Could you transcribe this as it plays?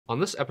On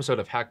this episode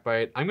of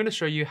HakByte, I'm going to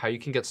show you how you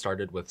can get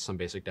started with some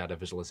basic data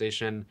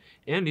visualization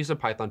and use a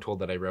Python tool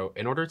that I wrote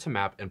in order to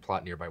map and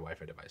plot nearby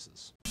Wi-Fi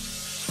devices.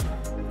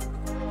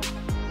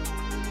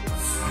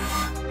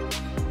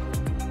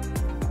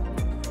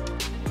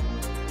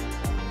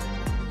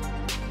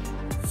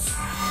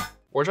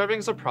 Wardriving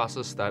is a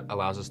process that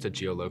allows us to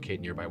geolocate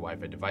nearby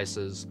Wi-Fi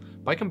devices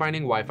by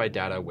combining Wi-Fi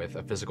data with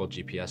a physical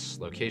GPS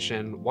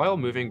location while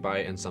moving by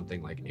in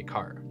something like a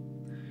car.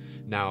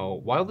 Now,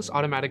 while this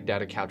automatic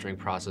data capturing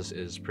process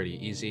is pretty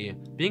easy,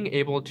 being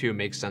able to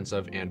make sense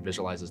of and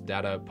visualize this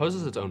data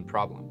poses its own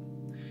problem.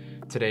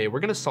 Today, we're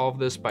going to solve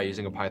this by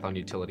using a Python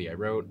utility I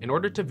wrote in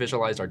order to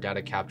visualize our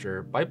data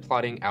capture by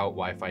plotting out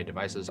Wi-Fi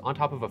devices on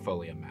top of a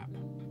Folium map.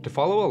 To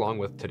follow along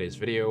with today's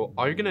video,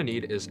 all you're going to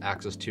need is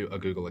access to a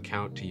Google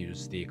account to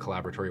use the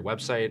collaboratory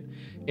website,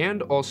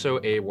 and also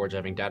a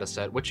Wardriving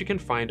dataset, which you can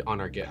find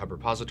on our GitHub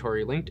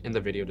repository linked in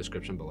the video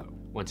description below.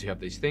 Once you have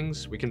these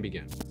things, we can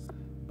begin.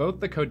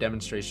 Both the code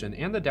demonstration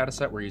and the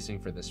dataset we're using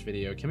for this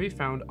video can be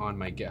found on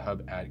my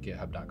GitHub at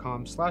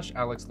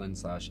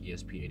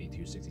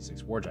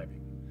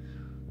github.com/alexlynd/esp8266wardriving.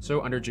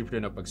 So under Jupyter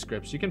Notebook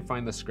scripts, you can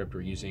find the script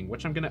we're using,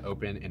 which I'm going to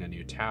open in a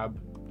new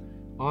tab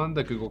on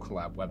the Google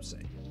CoLab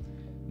website.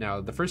 Now,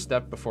 the first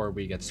step before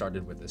we get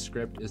started with this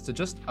script is to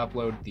just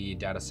upload the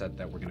dataset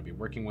that we're going to be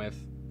working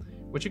with,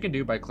 which you can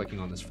do by clicking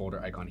on this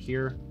folder icon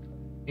here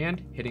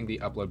and hitting the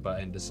upload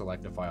button to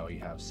select a file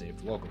you have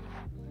saved locally.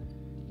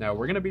 Now,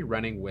 we're going to be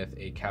running with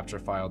a capture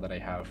file that I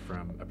have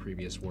from a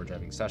previous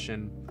Wardriving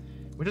session,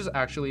 which is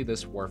actually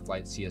this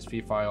Warflight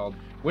CSV file,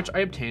 which I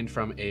obtained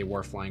from a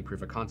warflying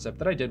proof of concept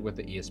that I did with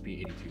the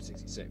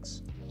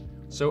ESP8266.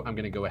 So I'm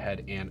going to go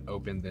ahead and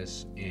open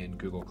this in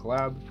Google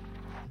CoLab.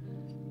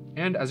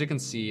 And as you can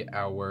see,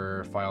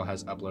 our file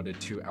has uploaded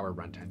to our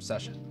runtime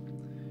session.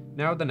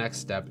 Now the next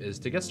step is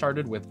to get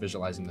started with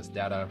visualizing this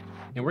data,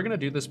 and we're going to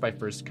do this by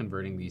first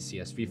converting the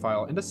CSV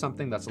file into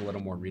something that's a little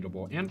more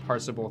readable and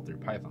parsable through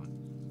Python.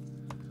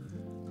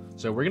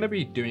 So we're going to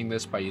be doing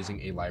this by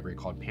using a library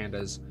called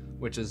Pandas,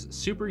 which is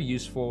super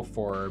useful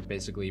for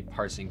basically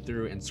parsing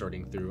through and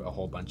sorting through a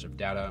whole bunch of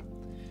data.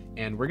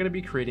 And we're going to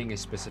be creating a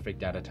specific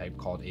data type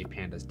called a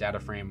Pandas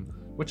data frame,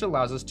 which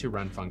allows us to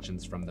run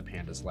functions from the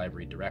Pandas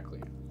library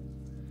directly.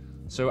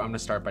 So I'm going to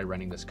start by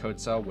running this code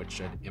cell, which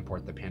should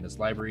import the Pandas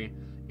library,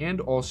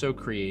 and also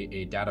create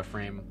a data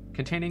frame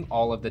containing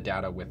all of the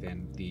data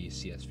within the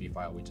CSV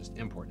file we just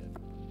imported.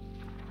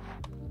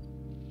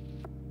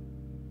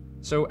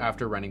 So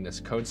after running this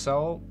code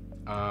cell,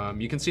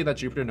 you can see that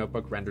Jupyter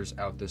Notebook renders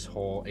out this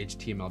whole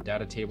HTML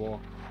data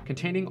table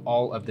containing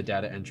all of the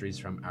data entries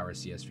from our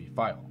CSV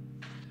file.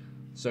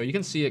 So you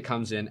can see it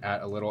comes in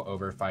at a little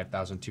over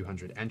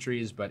 5,200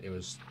 entries, but it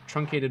was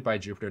truncated by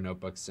Jupyter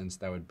Notebook since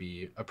that would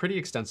be a pretty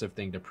extensive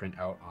thing to print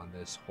out on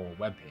this whole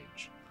web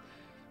page.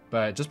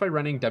 But just by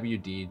running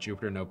WD,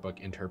 Jupyter Notebook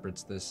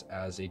interprets this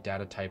as a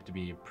data type to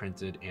be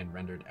printed and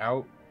rendered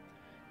out,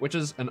 which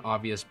is an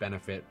obvious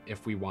benefit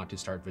if we want to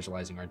start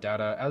visualizing our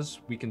data, as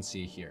we can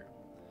see here.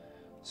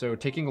 So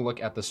taking a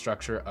look at the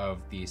structure of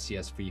the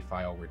CSV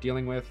file we're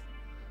dealing with,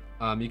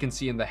 you can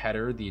see in the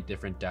header the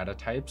different data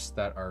types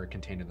that are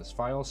contained in this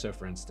file. So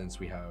for instance,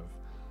 we have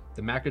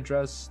the MAC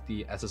address,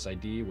 the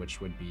SSID,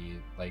 which would be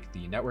like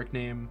the network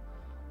name.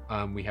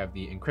 We have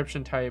the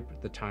encryption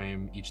type, the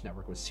time each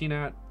network was seen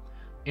at,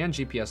 and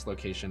GPS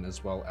location,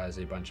 as well as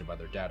a bunch of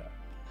other data.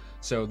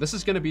 So this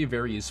is going to be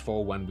very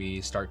useful when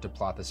we start to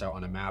plot this out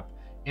on a map.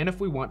 And if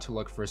we want to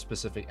look for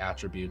specific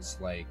attributes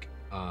like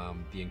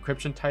the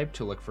encryption type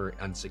to look for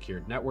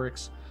unsecured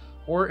networks,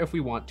 or if we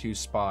want to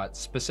spot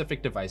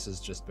specific devices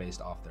just based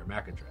off their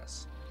MAC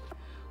address.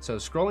 So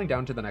scrolling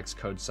down to the next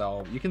code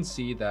cell, you can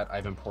see that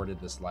I've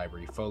imported this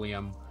library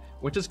Folium,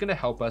 which is going to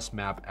help us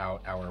map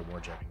out our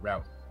Wardriving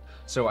route.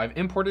 So I've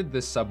imported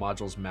this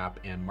submodules map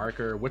and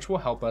marker, which will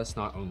help us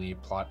not only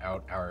plot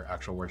out our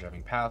actual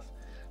Wardriving path,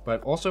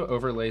 but also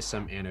overlay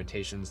some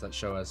annotations that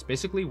show us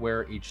basically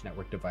where each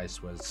network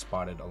device was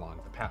spotted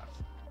along the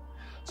path.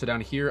 So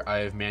down here,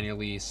 I've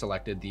manually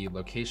selected the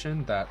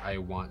location that I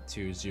want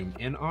to zoom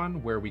in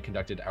on where we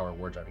conducted our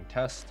Wardriving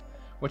test,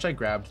 which I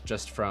grabbed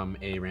just from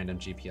a random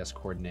GPS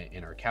coordinate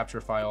in our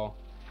capture file.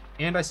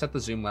 And I set the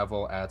zoom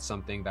level at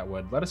something that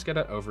would let us get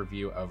an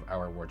overview of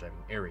our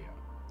Wardriving area.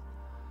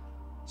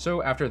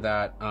 So after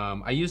that,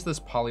 I use this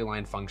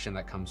polyline function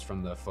that comes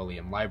from the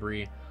Folium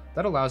library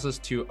that allows us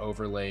to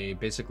overlay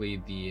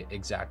basically the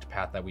exact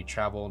path that we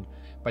traveled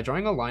by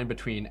drawing a line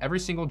between every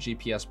single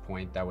GPS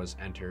point that was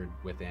entered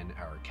within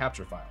our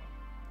capture file.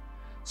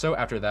 So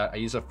after that, I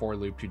use a for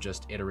loop to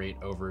just iterate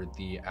over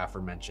the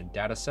aforementioned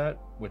dataset,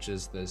 which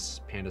is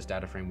this Pandas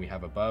data frame we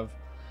have above.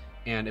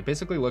 And it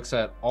basically looks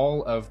at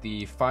all of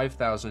the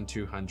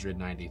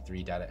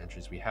 5,293 data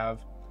entries we have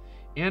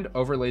and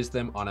overlays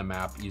them on a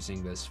map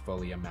using this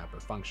Folium mapper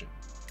function.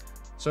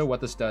 So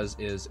what this does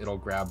is it'll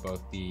grab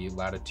both the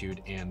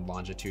latitude and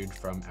longitude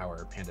from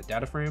our Panda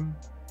data frame,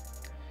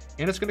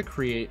 and it's going to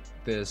create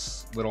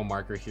this little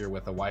marker here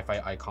with a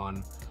Wi-Fi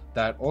icon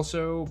that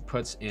also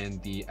puts in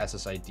the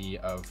SSID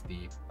of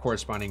the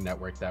corresponding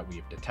network that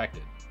we've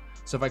detected.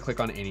 So if I click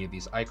on any of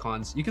these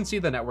icons, you can see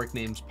the network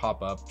names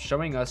pop up,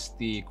 showing us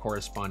the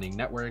corresponding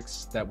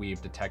networks that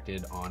we've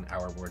detected on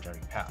our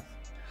Wardriving path.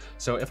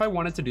 So if I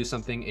wanted to do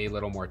something a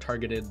little more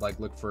targeted, like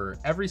look for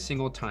every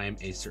single time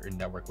a certain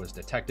network was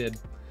detected,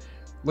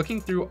 looking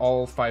through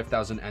all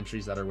 5,000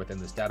 entries that are within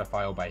this data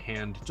file by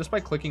hand, just by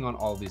clicking on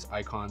all of these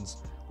icons,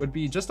 would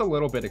be just a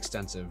little bit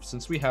extensive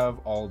since we have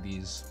all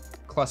these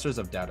clusters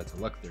of data to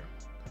look through.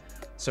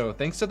 So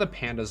thanks to the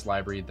Pandas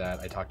library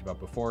that I talked about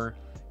before,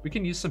 we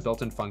can use some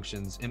built-in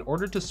functions in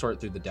order to sort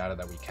through the data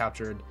that we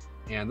captured,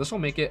 and this will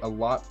make it a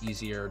lot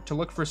easier to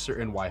look for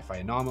certain Wi-Fi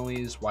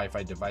anomalies,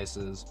 Wi-Fi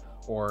devices,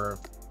 or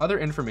other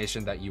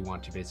information that you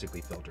want to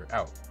basically filter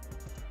out.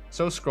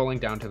 So scrolling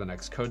down to the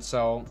next code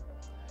cell,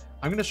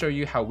 I'm going to show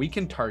you how we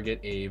can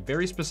target a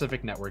very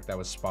specific network that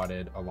was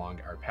spotted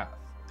along our path.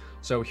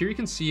 So here you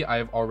can see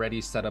I've already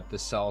set up the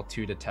cell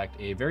to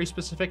detect a very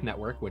specific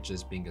network, which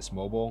is Bingus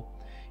Mobile.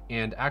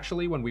 And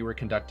actually, when we were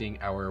conducting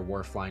our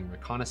warflying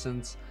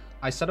reconnaissance,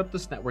 I set up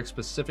this network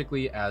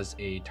specifically as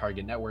a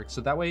target network,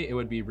 so that way it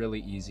would be really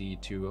easy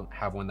to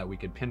have one that we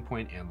could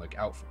pinpoint and look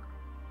out for.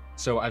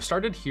 So I've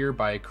started here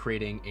by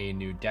creating a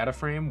new data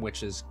frame,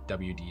 which is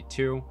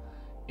WD2,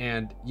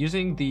 and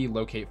using the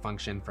locate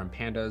function from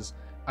Pandas,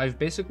 I've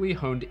basically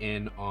honed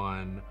in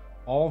on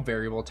all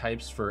variable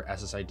types for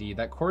SSID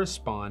that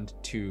correspond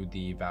to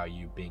the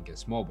value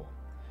Bingus Mobile.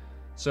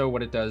 So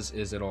what it does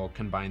is it'll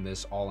combine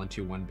this all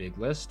into one big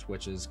list,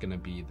 which is going to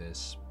be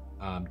this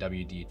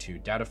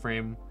WD2 data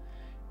frame.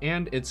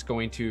 And it's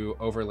going to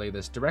overlay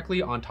this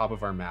directly on top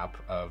of our map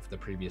of the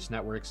previous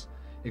networks,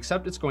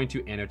 except it's going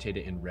to annotate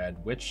it in red,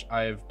 which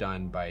I've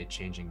done by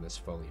changing this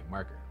Folium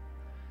marker.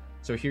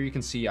 So here you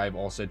can see I've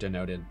also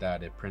denoted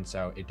that it prints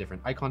out a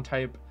different icon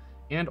type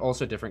and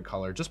also different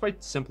color just by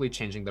simply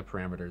changing the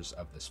parameters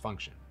of this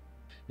function.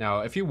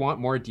 Now, if you want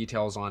more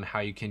details on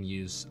how you can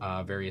use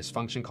various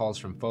function calls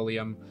from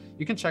Folium,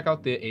 you can check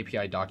out the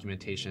API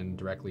documentation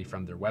directly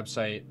from their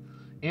website,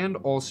 and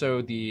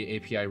also the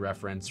API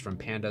reference from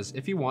Pandas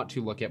if you want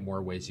to look at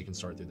more ways you can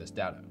sort through this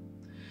data.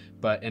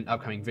 But in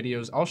upcoming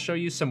videos, I'll show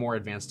you some more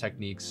advanced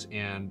techniques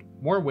and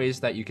more ways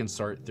that you can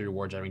sort through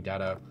Wardriving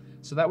data,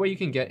 so that way you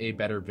can get a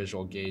better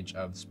visual gauge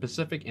of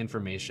specific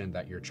information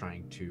that you're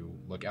trying to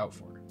look out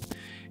for.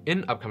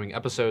 In upcoming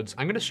episodes,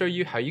 I'm going to show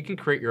you how you can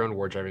create your own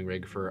Wardriving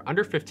rig for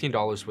under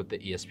 $15 with the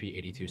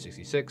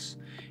ESP8266,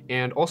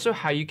 and also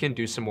how you can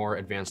do some more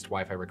advanced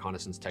Wi-Fi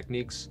reconnaissance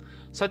techniques,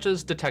 such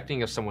as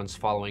detecting if someone's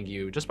following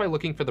you just by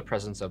looking for the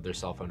presence of their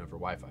cell phone over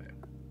Wi-Fi.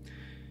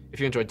 If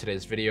you enjoyed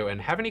today's video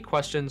and have any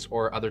questions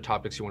or other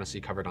topics you want to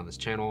see covered on this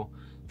channel,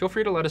 feel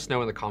free to let us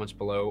know in the comments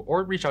below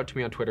or reach out to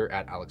me on Twitter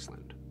at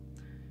AlexLynd.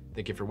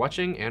 Thank you for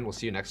watching, and we'll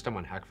see you next time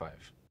on Hack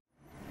 5.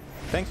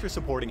 Thanks for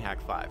supporting Hack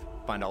 5.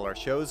 Find all our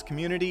shows,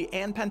 community,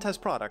 and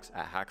pentest products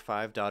at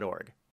hack5.org.